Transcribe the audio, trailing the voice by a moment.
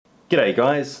G'day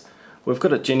guys, we've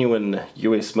got a genuine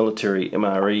US military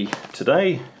MRE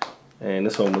today, and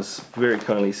this one was very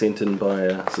kindly sent in by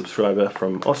a subscriber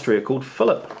from Austria called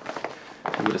Philip.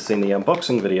 You would have seen the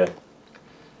unboxing video.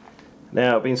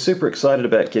 Now I've been super excited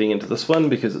about getting into this one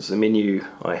because it's a menu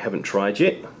I haven't tried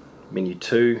yet. Menu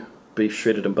 2, beef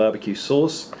shredded and barbecue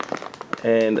sauce,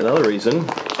 and another reason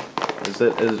is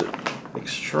that it's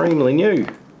extremely new.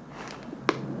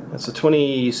 It's the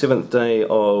 27th day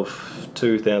of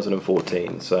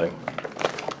 2014, so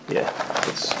yeah,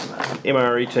 it's in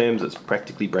MRE terms it's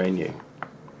practically brand new.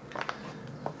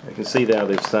 You can see now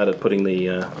they've started putting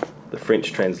the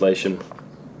French translation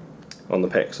on the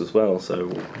packs as well, so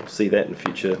we'll see that in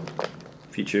future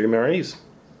MREs.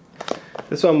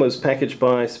 This one was packaged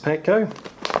by Spatco,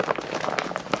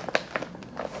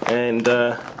 and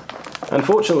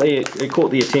unfortunately it caught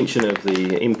the attention of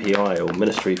the MPI, or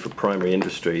Ministry for Primary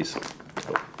Industries,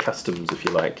 or Customs if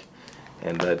you like,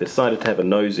 and they decided to have a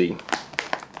nosy.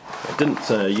 They didn't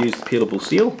use the peelable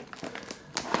seal,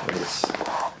 it's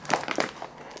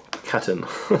cut in.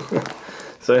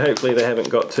 So hopefully they haven't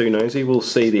got too nosy. We'll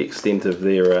see the extent of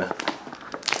their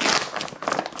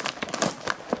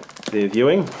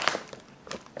viewing.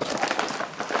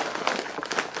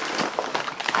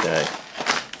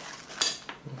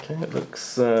 Okay, it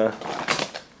looks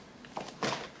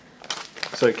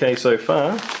okay so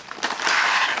far.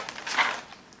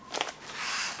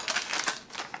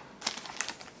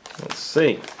 Let's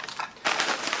see.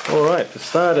 Alright, for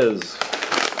starters,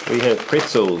 we have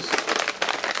pretzels.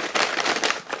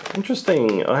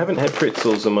 Interesting, I haven't had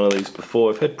pretzels in one of these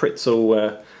before. I've had pretzel,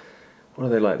 what are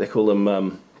they like? They call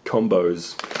them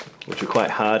combos, which are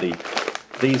quite hearty.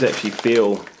 These actually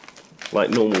feel like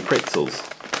normal pretzels,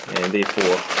 and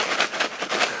therefore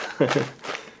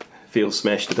feel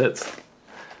smashed to bits.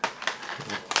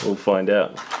 We'll find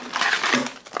out.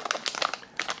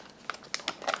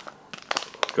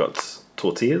 Got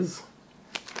tortillas.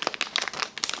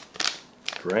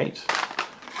 Great.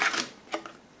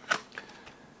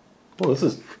 Well, this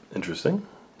is interesting.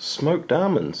 Smoked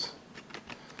almonds.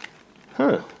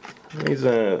 Huh. These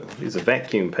are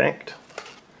vacuum packed.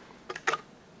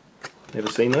 Never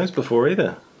seen those before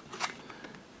either.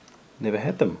 Never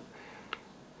had them.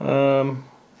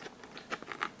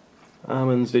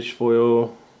 Almonds, vegetable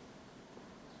oil.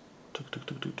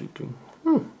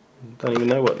 Don't even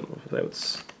know what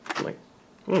that's like.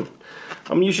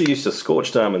 I'm usually used to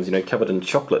scorched almonds, you know, covered in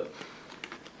chocolate.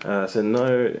 So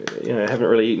no, you know, I haven't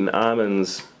really eaten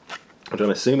almonds, but I'm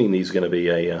assuming these are going to be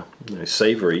a you know,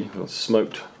 savoury or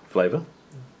smoked flavour.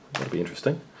 That'll be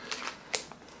interesting.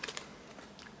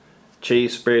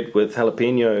 Cheese spread with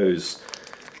jalapenos,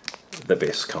 the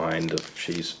best kind of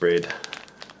cheese spread.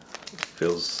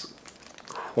 Feels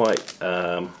quite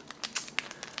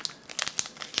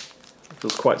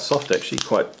soft actually,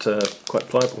 quite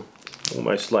pliable,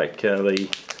 almost like the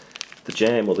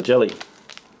jam or the jelly.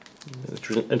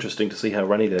 It's interesting to see how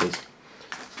runny that is.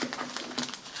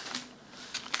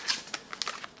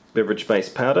 Beverage base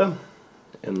powder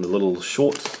in the little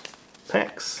short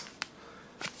packs.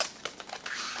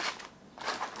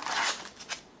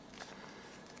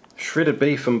 Shredded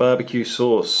beef and barbecue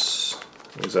sauce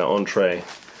is our entree.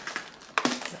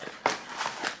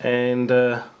 And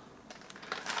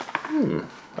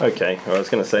okay, I was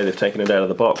going to say they've taken it out of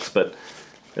the box, but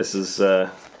this is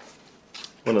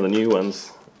one of the new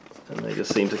ones, and they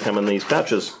just seem to come in these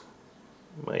pouches.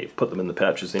 Well, you put them in the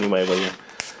pouches anyway when you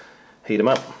heat them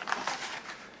up.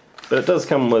 But it does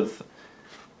come with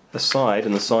the side,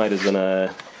 and the side is in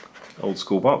a old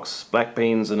school box. Black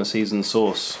beans and a seasoned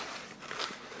sauce.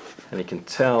 And you can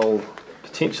tell,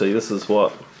 potentially, this is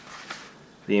what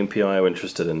the MPI are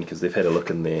interested in, because they've had a look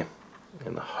in there,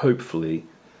 and hopefully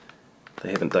they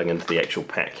haven't dug into the actual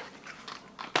pack.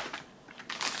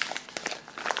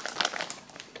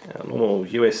 Our normal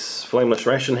US flameless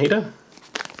ration heater,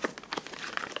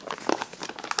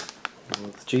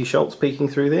 with G Schultz peeking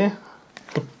through there.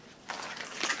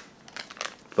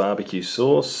 Barbecue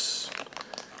sauce.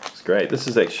 It's great. This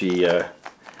is actually,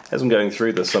 as I'm going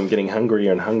through this, I'm getting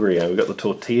hungrier and hungrier. We've got the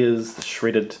tortillas, the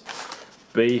shredded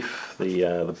beef,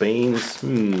 the beans.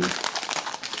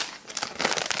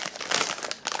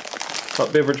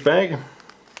 Hot beverage bag.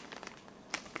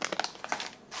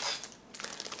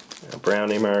 A brown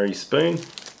MRE spoon.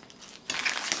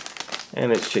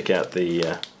 And let's check out the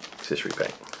accessory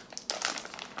pack.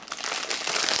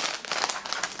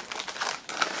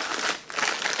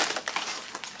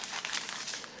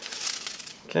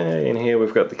 Okay, and here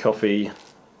we've got the coffee,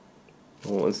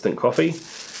 or instant coffee,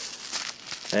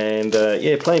 and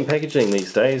yeah, plain packaging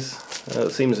these days.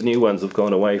 It seems the new ones have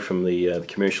gone away from the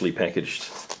commercially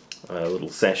packaged little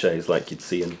sachets like you'd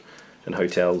see in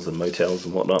hotels and motels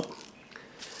and whatnot.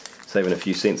 Saving a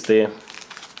few cents there.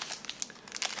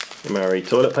 MRE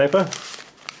toilet paper.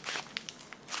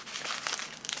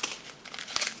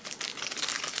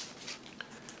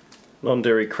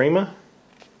 Non-dairy creamer.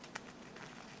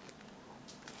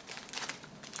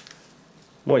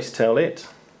 Moist towelette.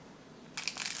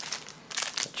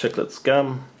 Chiclets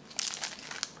gum.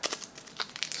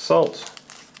 Salt.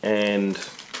 And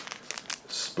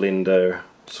Splendor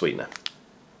sweetener.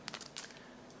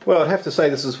 Well, I'd have to say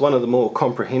this is one of the more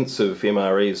comprehensive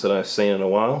MREs that I've seen in a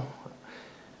while.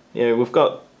 You know, we've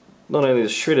got not only the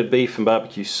shredded beef and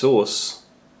barbecue sauce,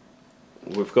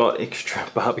 we've got extra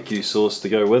barbecue sauce to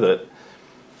go with it,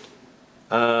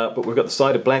 but we've got the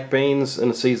side of black beans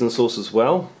and a seasoned sauce as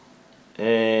well,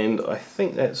 and I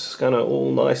think that's going to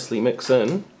all nicely mix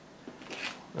in,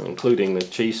 including the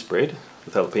cheese spread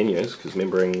with jalapenos, because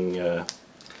remembering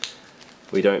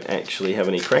we don't actually have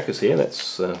any crackers here. That's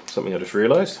something I just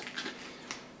realised.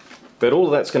 But all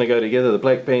of that's going to go together, the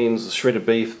black beans, the shredded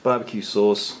beef, barbecue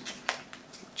sauce,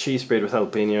 cheese spread with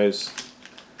jalapenos,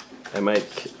 and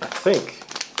make, I think,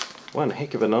 one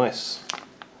heck of a nice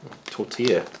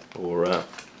tortilla or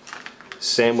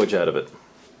sandwich out of it.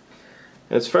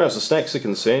 And as far as the snacks are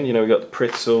concerned, you know, we've got the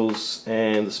pretzels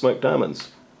and the smoked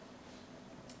almonds.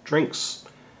 Drinks,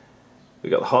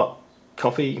 we've got the hot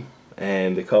coffee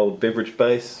and the cold beverage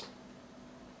base.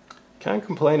 Can't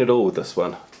complain at all with this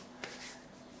one.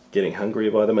 Getting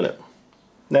hungrier by the minute.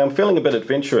 Now I'm feeling a bit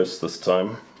adventurous this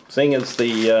time, seeing as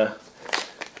the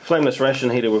flameless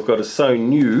ration heater we've got is so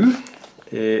new.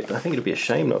 I think it'd be a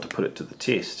shame not to put it to the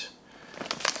test.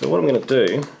 So what I'm going to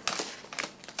do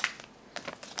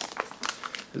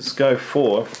is go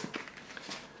for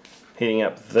heating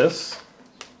up this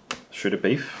shredded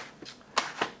beef,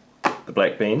 the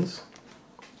black beans,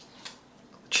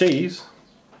 cheese,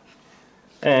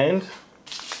 and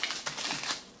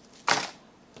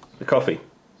the coffee.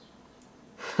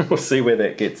 We'll see where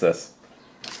that gets us.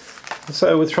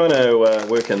 So we're trying to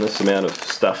work in this amount of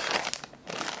stuff.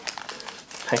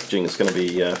 Packaging is going to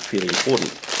be fairly important.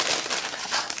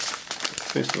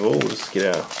 First of all, we'll just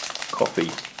get our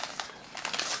coffee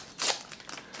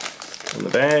in the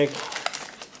bag.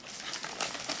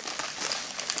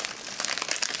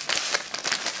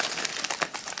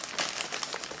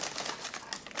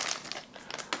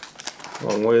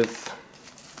 Along with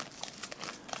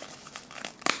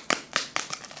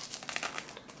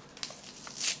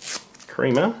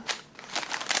creamer,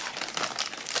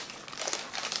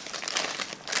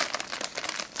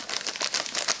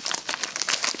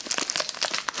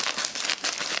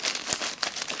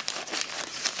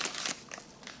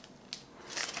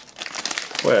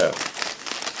 well,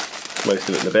 most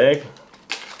of it in the bag,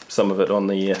 some of it on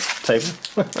the table,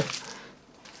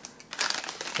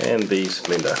 and the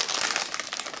Splendor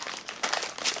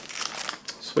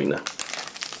sweetener.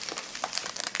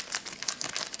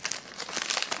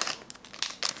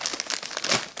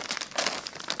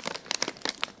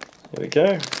 There we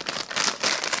go.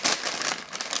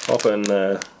 Pop in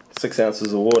 6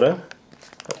 ounces of water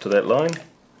up to that line.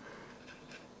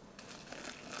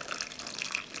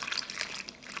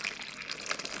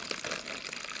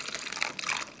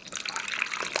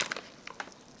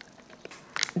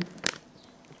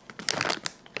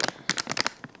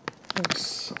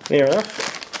 That's near enough.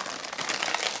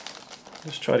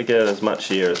 Just try to get as much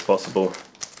here as possible.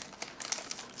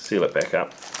 Seal it back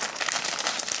up.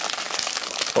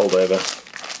 Fold over.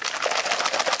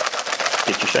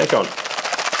 Get your shake on.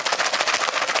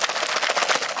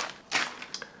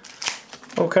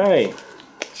 Okay,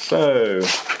 so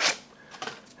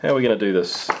how are we going to do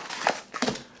this? Well,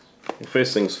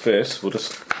 first things first, we'll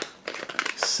just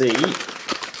see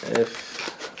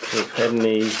if we've had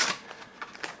any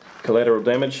collateral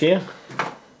damage here.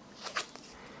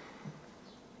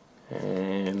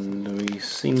 And we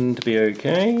seem to be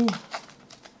okay.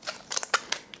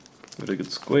 Got a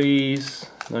good squeeze,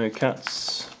 no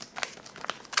cuts.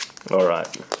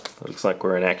 Alright, looks like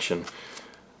we're in action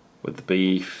with the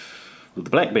beef, with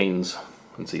the black beans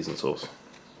and seasoned sauce.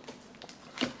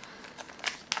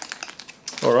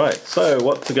 Alright, so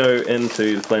what to go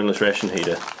into the flameless ration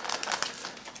heater?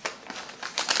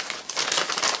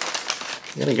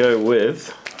 I'm going to go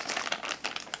with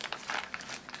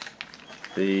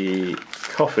the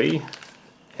coffee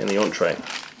and the entree.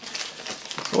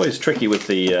 It's always tricky with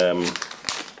the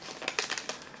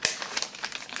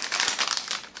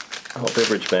hot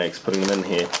beverage bags, putting them in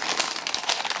here.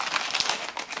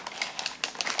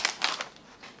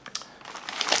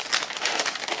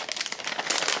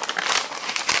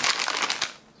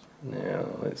 Now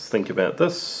let's think about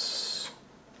this.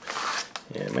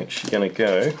 Yeah, I'm actually going to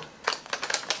go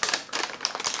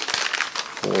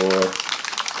for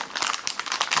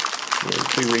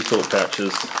two refill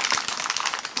pouches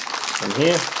in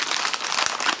here.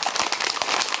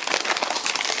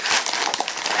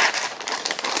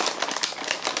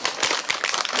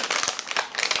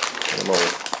 Get them all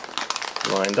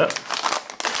lined up,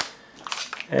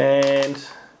 and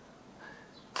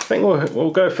I think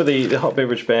we'll go for the hot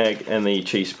beverage bag and the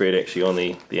cheese spread actually on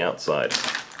the outside.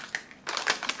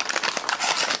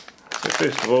 So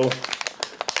first of all,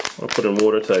 I'll put in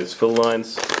water to those fill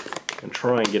lines and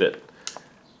try and get it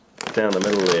down the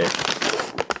middle there,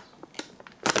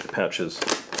 the pouches.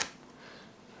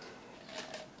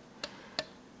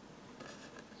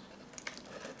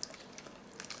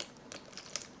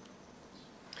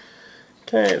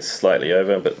 Okay, it's slightly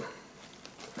over, but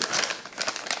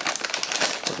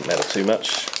doesn't matter too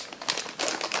much.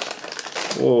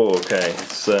 Whoa, okay,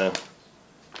 it's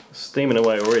steaming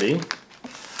away already.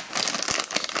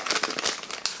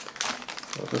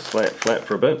 I'll just lay it flat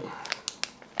for a bit.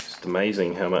 Just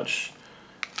amazing how much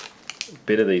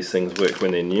better these things work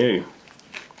when they're new.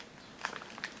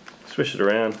 Swish it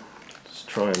around, just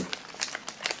try and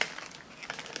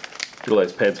get all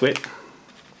those pads wet.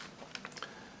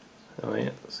 Oh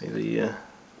yeah, see the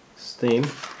steam.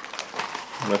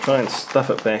 I'm going to try and stuff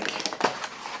it back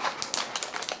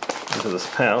into this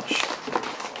pouch.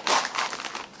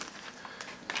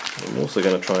 I'm also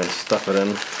going to try and stuff it in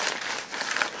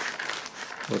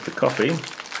with the coffee.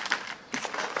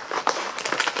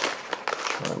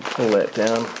 Try and pull that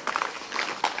down.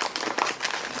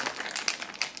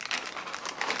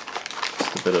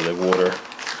 Just a bit of the water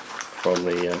from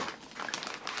the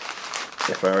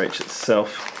FRH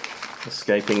itself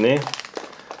escaping there.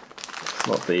 It's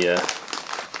not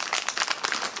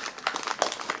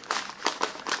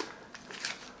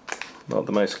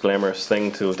the most glamorous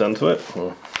thing to have done to it,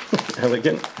 or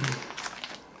elegant.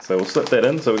 So we'll slip that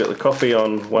in. So we've got the coffee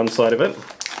on one side of it,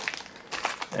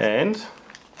 and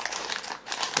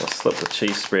I'll slip the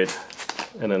cheese spread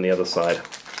in on the other side.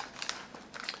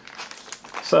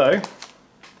 So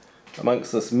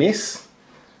amongst this mess,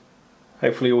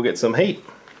 hopefully we'll get some heat.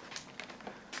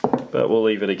 But we'll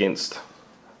leave it against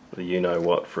the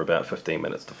you-know-what for about 15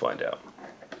 minutes to find out.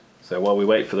 So while we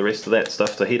wait for the rest of that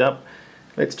stuff to heat up,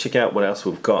 let's check out what else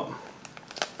we've got.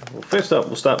 Well, first up,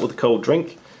 we'll start with the cold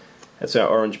drink. That's our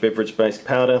orange beverage based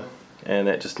powder, and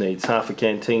that just needs half a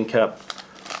canteen cup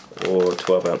or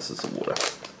 12 ounces of water.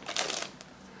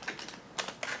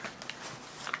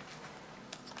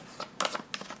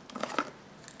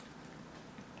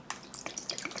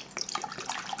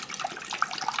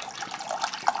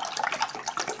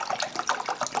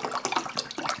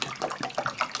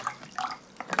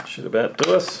 Should about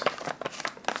do us.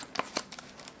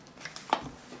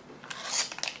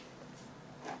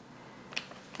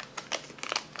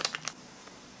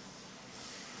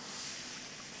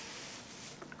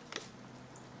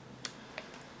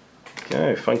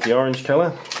 Okay, funky orange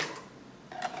colour.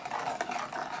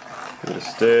 Give it a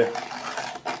stir.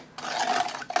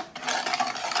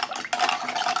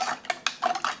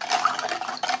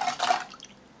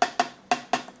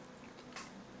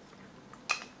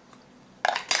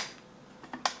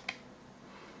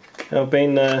 I've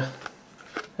been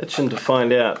itching to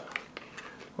find out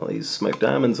what these smoked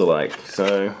almonds are like,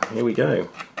 so here we go.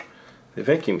 They're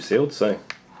vacuum sealed, so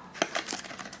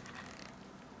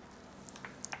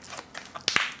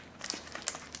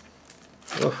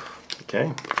oh,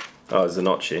 okay. Oh, there's a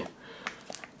notch here.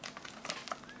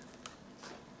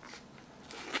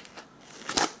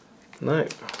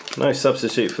 No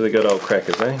substitute for the good old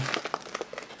crackers, eh?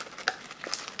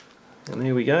 And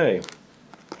there we go.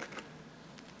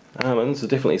 Almonds, there's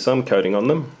definitely some coating on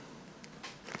them.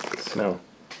 Smell.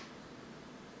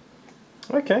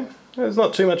 Okay, there's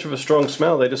not too much of a strong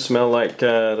smell. They just smell like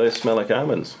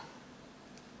almonds.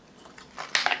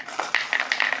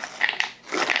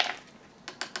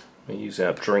 We use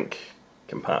our drink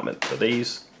compartment for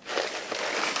these.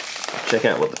 Check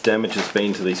out what the damage has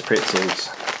been to these pretzels.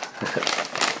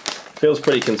 Feels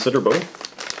pretty considerable.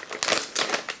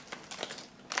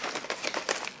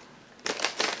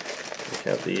 Check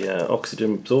out the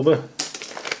oxygen absorber.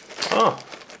 Oh,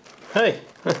 hey.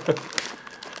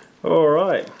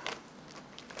 Alright.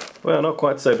 Well, not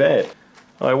quite so bad.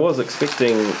 I was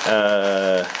expecting,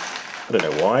 I don't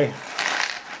know why.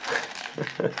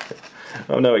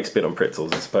 I'm no expert on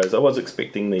pretzels, I suppose. I was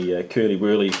expecting the curly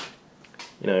whirly,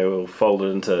 you know,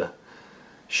 folded into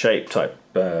shape type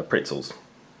pretzels.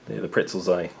 They're the pretzels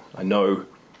I know.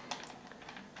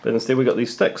 But instead we got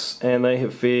these sticks, and they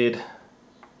have fared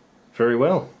very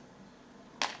well.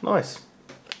 Nice.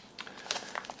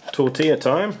 tortilla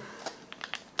time.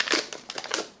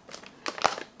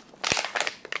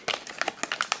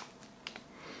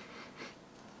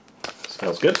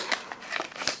 Smells good.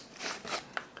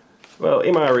 Well,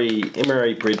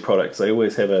 MRE bread products, they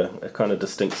always have a kind of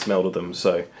distinct smell to them,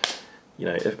 so, you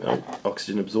know,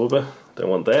 oxygen absorber, don't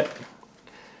want that.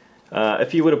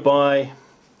 If you were to buy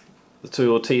the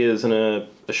tortillas in a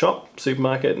shop,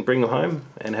 supermarket, and bring them home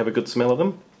and have a good smell of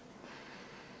them,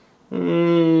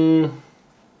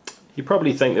 you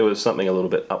probably think there was something a little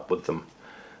bit up with them.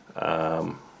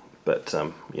 But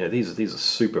you know, these are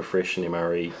super fresh in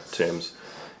MRE terms.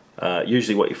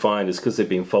 Usually what you find is because they've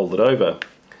been folded over,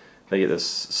 they get this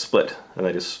split and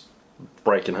they just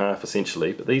break in half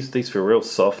essentially. But these feel real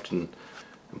soft and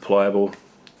pliable,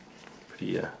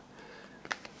 pretty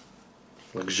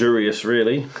luxurious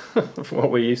really, from what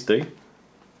we're used to.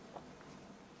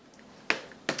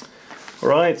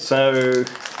 Alright, so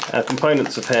our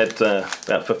components have had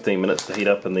about 15 minutes to heat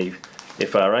up in the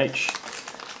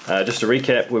FRH. Just to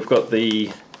recap, we've got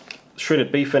the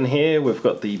shredded beef in here, we've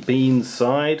got the beans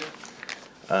side,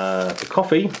 the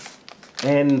coffee,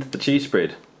 and the cheese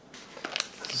spread.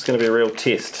 This is going to be a real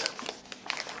test.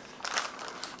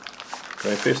 So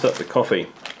first up, the coffee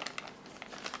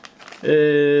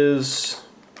is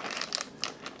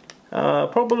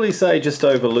probably say just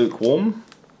over lukewarm.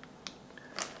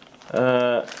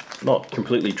 Not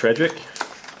completely tragic.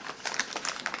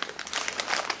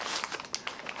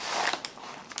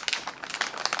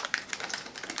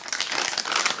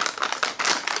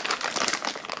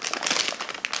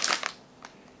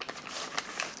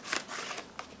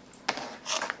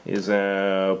 Here's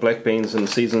our black beans and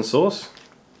seasoned sauce.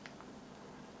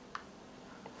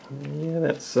 Yeah,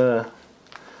 that's let's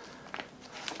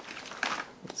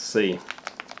see.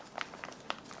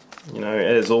 You know,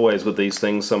 as always with these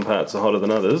things, some parts are hotter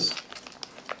than others.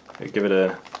 We give it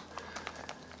a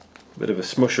bit of a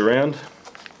smush around,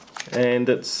 and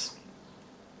it's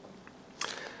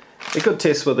a good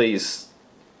test with these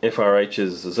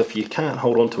FRHs is if you can't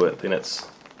hold on to it, then it's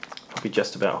probably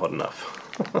just about hot enough.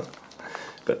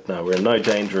 But no, we're in no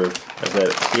danger of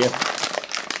that here.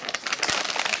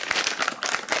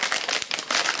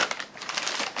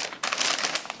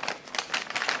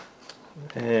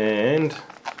 And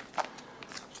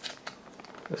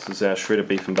this is our shredded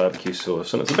beef and barbecue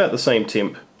sauce, and it's about the same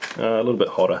temp, a little bit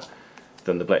hotter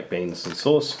than the black beans and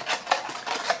sauce.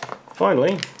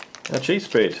 Finally, our cheese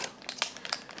spread,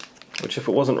 which if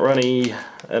it wasn't runny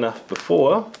enough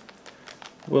before,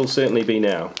 will certainly be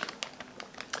now.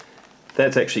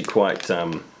 That's actually quite,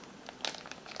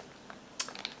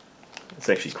 it's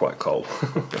actually quite cold.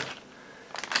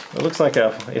 It looks like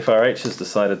our FRH has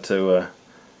decided to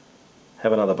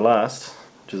have another blast,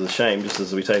 which is a shame, just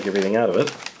as we take everything out of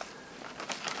it.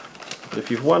 But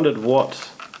if you've wondered what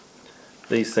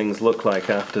these things look like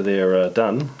after they're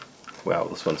done, well,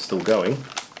 this one's still going.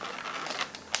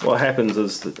 What happens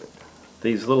is that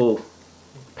these little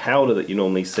powder that you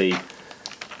normally see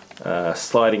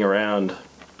sliding around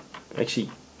actually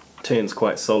turns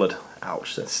quite solid.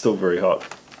 Ouch, that's still very hot.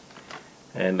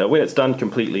 And when it's done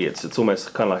completely, it's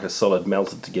almost kind of like a solid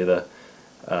melted together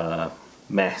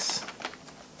mass.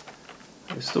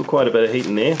 There's still quite a bit of heat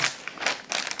in there.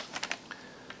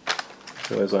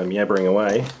 So as I'm yabbering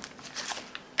away,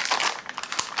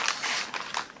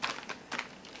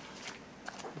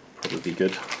 probably be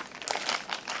good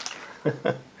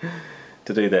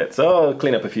to do that. So I'll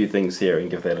clean up a few things here and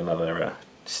give that another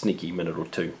sneaky minute or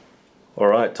two.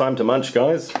 Alright, time to munch,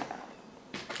 guys.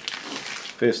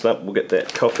 First up, we'll get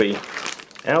that coffee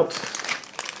out.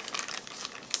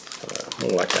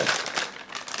 More like a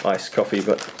iced coffee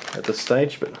but at this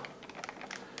stage, but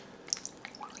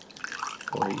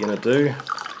what are you going to do?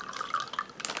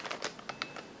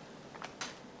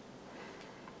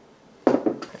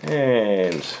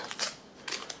 And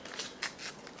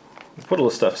we'll put all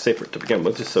the stuff separate to begin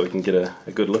with, just so we can get a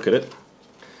good look at it.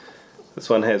 This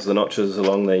one has the notches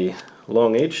along the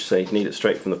long edge, so you can eat it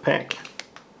straight from the pack.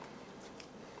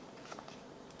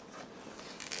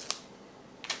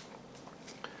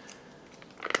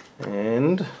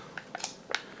 And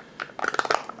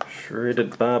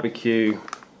shredded barbecue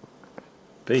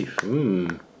beef.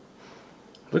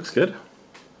 Looks good.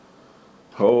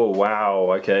 Oh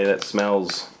wow, okay, that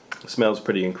smells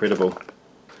pretty incredible.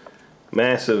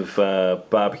 Massive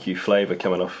barbecue flavour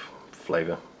coming off.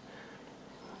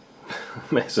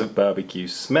 Massive barbecue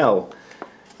smell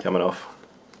coming off.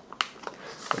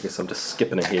 I guess I'm just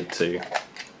skipping ahead to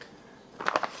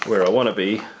where I want to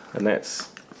be, and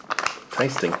that's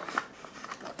tasting.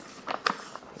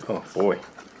 Oh boy.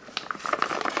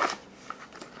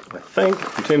 I think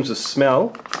in terms of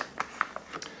smell,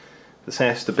 this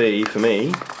has to be, for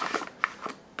me,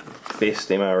 best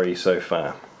MRE so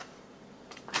far,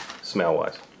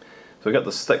 smell-wise. So we've got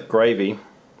this thick gravy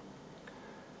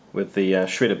with the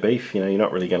shredded beef. You know, you're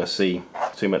not really going to see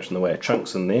too much in the way of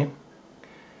chunks in there.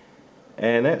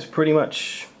 And that's pretty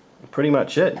much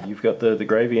it. You've got the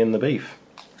gravy and the beef.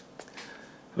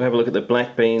 We'll have a look at the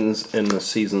black beans in the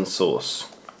seasoned sauce.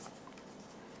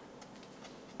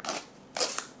 I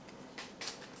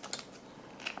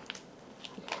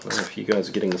don't know if you guys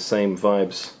are getting the same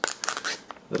vibes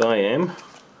that I am.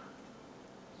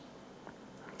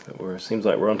 But it seems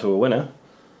like we're onto a winner.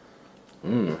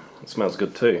 It smells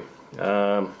good too.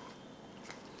 It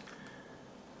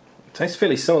tastes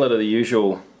fairly similar to the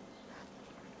usual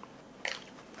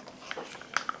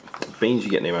beans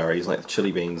you get in MREs, like the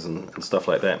chili beans and stuff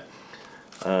like that.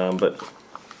 But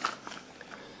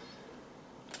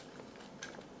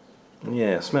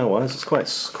yeah, smell-wise, it's quite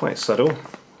subtle.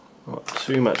 Not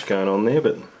too much going on there,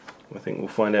 but I think we'll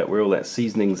find out where all that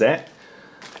seasoning's at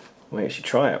when we actually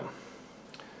try it.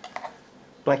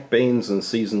 Black beans and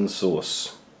seasoned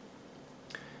sauce.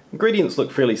 Ingredients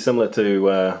look fairly similar to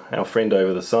our friend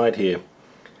over the side here,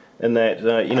 in that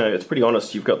you know, it's pretty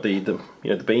honest. You've got the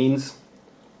beans,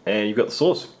 and you've got the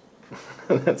sauce.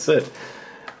 That's it.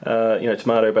 You know,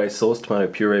 tomato-based sauce, tomato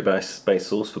puree-based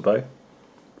sauce for both,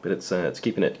 but it's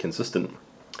keeping it consistent.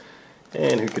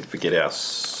 And who could forget our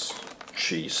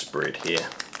cheese spread here?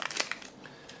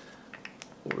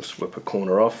 We'll just whip a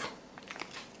corner off.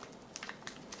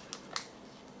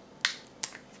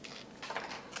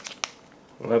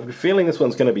 Well, I have a feeling this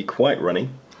one's going to be quite runny.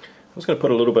 I'm just going to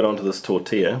put a little bit onto this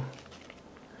tortilla.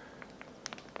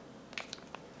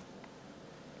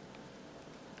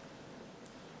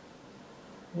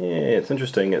 Yeah, it's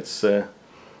interesting. It's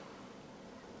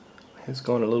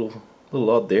gone a little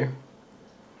odd there.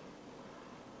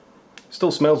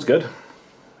 Still smells good.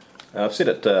 I've said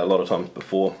it a lot of times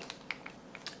before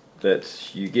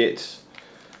that you get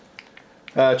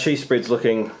cheese spreads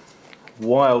looking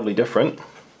wildly different,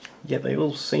 yet they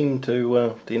all seem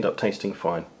to end up tasting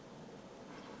fine.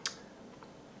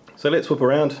 So let's whip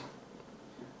around.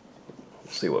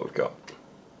 Let's see what we've got.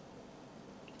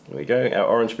 There we go, our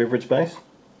orange beverage base.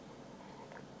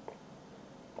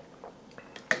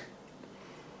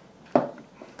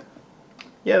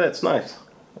 Yeah, that's nice.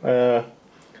 I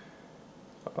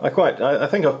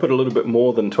think I've put a little bit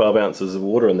more than 12 ounces of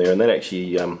water in there, and that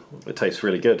actually it tastes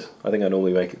really good. I think I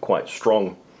normally make it quite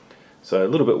strong, so a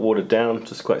little bit watered down,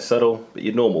 just quite subtle, but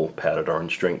your normal powdered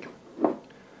orange drink.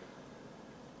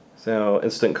 So our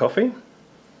instant coffee.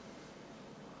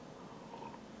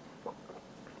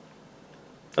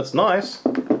 That's nice,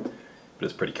 but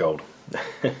it's pretty cold.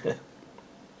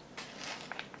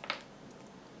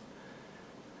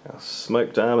 Our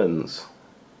smoked almonds.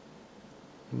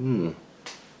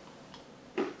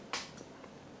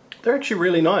 They're actually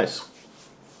really nice.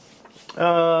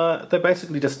 They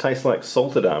basically just taste like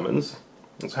salted almonds.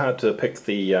 It's hard to pick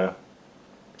the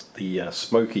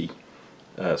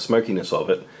smokiness of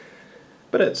it,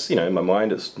 but it's, you know, in my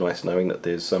mind it's nice knowing that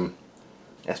there's some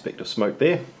aspect of smoke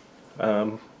there.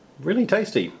 Really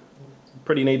tasty.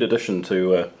 Pretty neat addition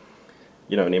to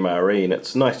you know, an MRE, and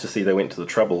it's nice to see they went to the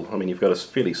trouble. I mean, you've got a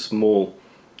fairly small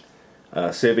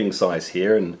serving size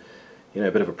here, and you know,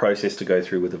 a bit of a process to go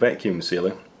through with the vacuum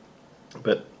sealer.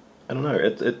 But I don't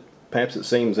know, perhaps it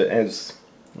seems that as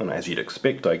you'd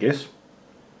expect, I guess,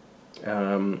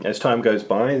 as time goes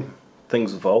by,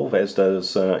 things evolve, as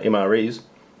does MREs.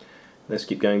 Let's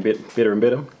keep going better and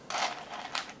better.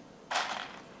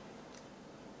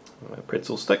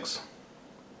 Pretzel sticks.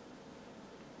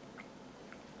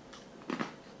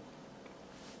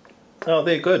 Oh,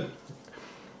 they're good.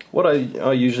 What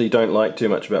I usually don't like too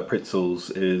much about pretzels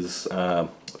is they're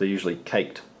usually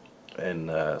caked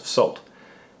in salt,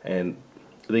 and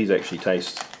these actually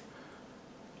taste,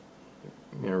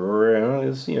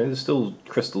 there's still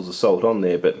crystals of salt on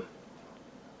there, but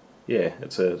yeah,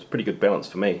 it's a pretty good balance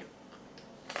for me.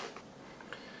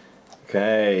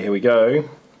 Okay, here we go.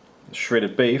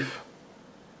 Shredded beef.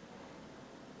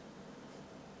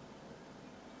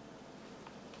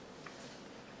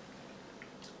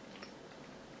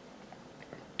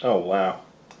 Oh wow.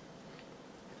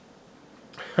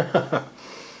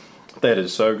 That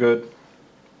is so good.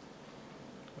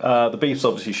 The beef's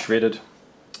obviously shredded,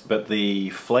 but the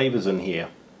flavours in here,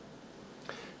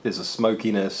 there's a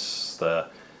smokiness, the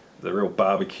real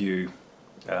barbecue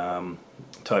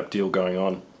type deal going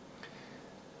on.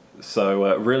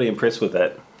 So really impressed with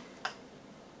that.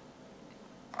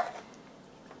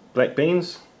 Black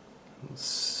beans,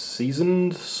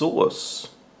 seasoned sauce.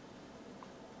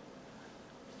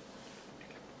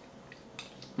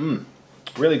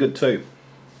 Really good too.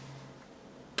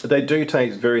 They do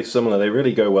taste very similar. They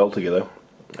really go well together.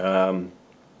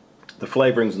 The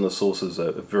flavourings and the sauces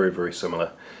are very, very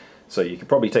similar. So you could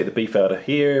probably take the beef out of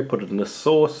here, put it in this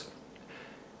sauce,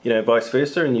 you know, vice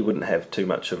versa, and you wouldn't have too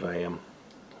much of a, you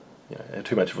know,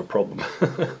 too much of a problem.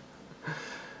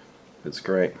 It's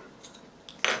great.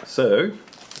 So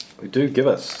we do give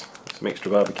us some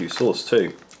extra barbecue sauce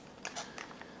too.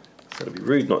 So it'd be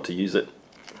rude not to use it.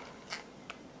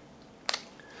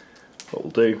 What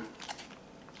we'll do,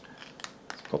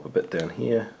 pop a bit down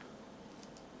here,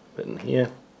 a bit in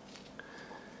here,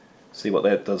 see what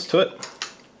that does to it.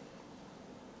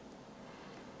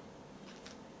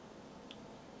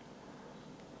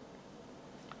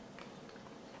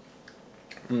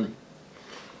 It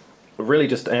really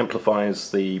just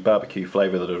amplifies the barbecue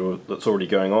flavour that's already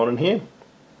going on in here.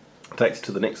 Takes it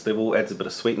to the next level, adds a bit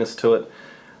of sweetness to it.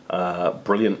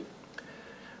 Brilliant.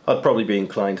 I'd probably be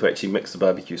inclined to actually mix the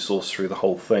barbecue sauce through the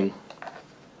whole thing.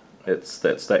 That's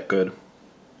that good.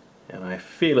 And I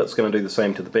feel it's going to do the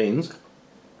same to the beans.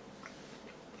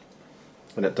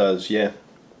 And it does, yeah.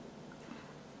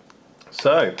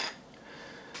 So,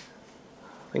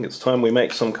 I think it's time we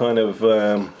make some kind of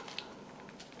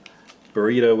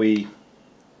burrito-y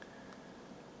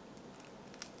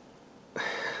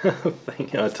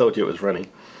thing. I told you it was running.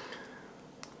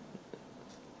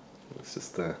 It's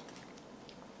just a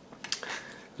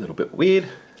little bit weird.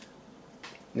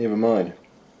 Never mind.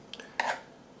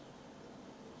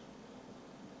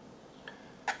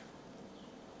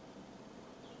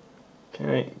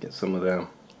 Okay, get some of our,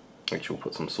 actually we'll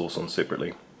put some sauce on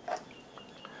separately.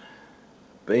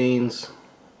 Beans.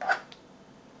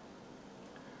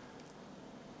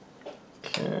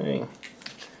 Okay.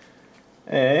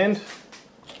 And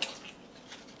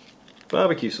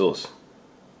barbecue sauce.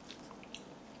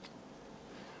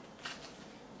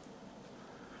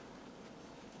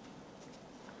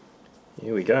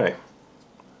 Here we go.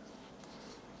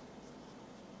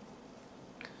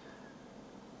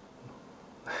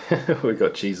 We've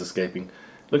got cheese escaping.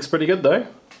 Looks pretty good though.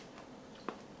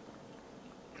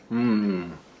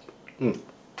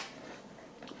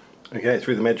 Okay,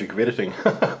 through the magic of editing.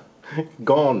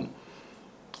 Gone.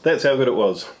 That's how good it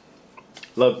was.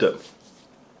 Loved it.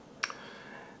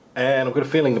 And I've got a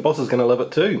feeling the boss is going to love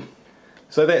it too.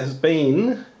 So that has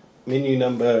been menu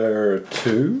number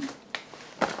 2.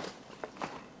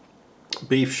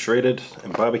 Beef shredded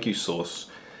and barbecue sauce.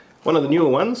 One of the newer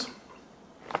ones.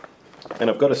 And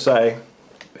I've got to say,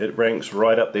 it ranks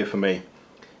right up there for me.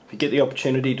 If you get the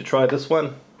opportunity to try this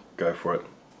one, go for it.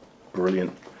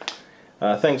 Brilliant.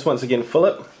 Thanks once again,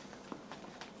 Philip,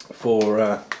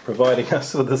 for providing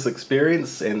us with this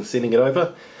experience and sending it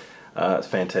over. It's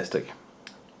fantastic.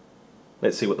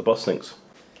 Let's see what the boss thinks.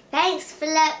 Thanks,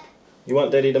 Philip. You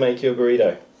want Daddy to make you a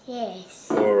burrito? Yes.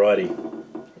 Alrighty.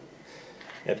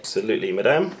 Absolutely,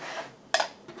 madame.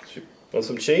 Want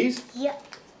some cheese? Yep.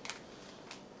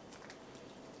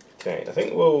 Okay, I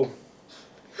think we'll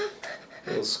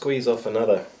squeeze off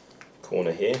another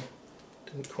corner here.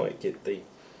 Didn't quite get the...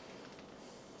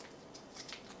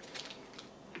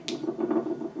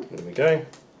 There we go.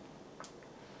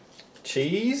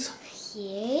 Cheese.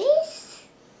 Yes.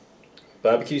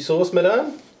 Barbecue sauce,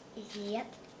 madame?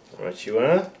 Yep. Right you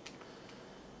are.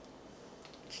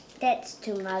 That's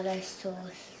tomato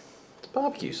sauce. It's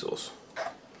barbecue sauce. Oh,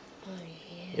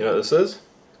 yeah. You know what this is?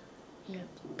 No.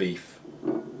 Beef.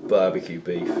 Barbecue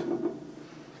beef.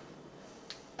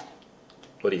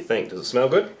 What do you think? Does it smell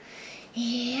good?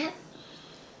 Yep.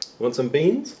 Want some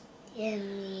beans?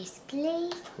 Yes,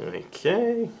 please.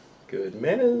 Okay. Good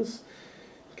manners.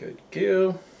 Good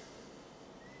girl.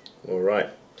 Alright.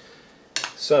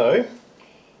 So,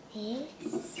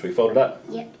 Yes. should we fold it up?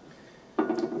 Yep.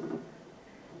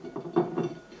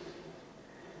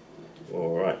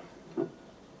 Alright.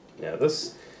 Now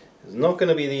this is not going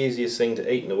to be the easiest thing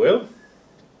to eat in the world.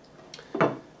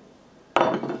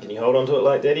 Can you hold on to it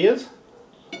like Daddy is?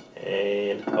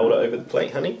 And hold it over the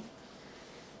plate, honey.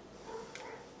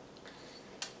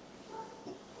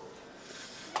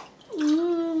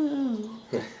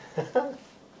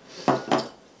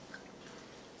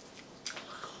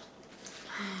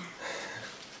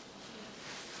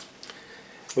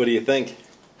 What do you think?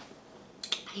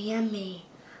 Yummy.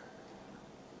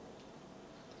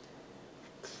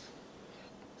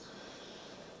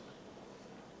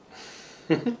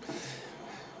 Do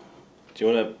you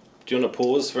want to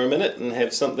pause for a minute and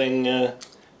have something?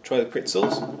 Try the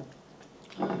pretzels.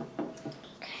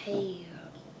 Okay.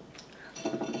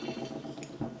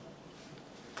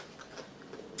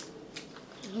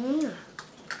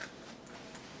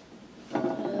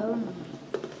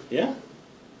 Yeah.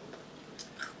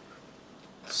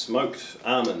 smoked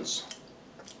almonds.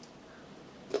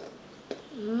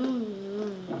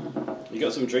 You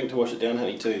got some drink to wash it down,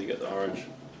 honey, too. You got the orange.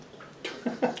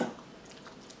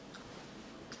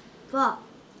 What?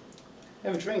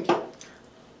 Have a drink.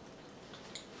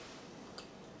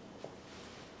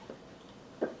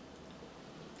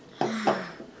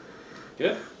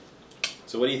 Good.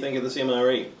 So what do you think of this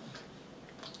MRE?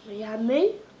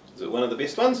 Yummy. Is it one of the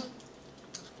best ones?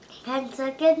 Thanks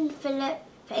again, Philip.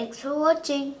 Thanks for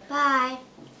watching. Bye.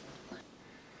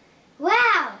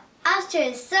 Wow! Austria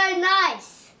is so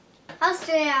nice.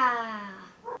 Austria!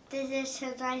 This is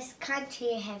a nice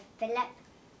country you have, Philip.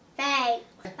 Thanks.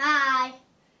 Bye.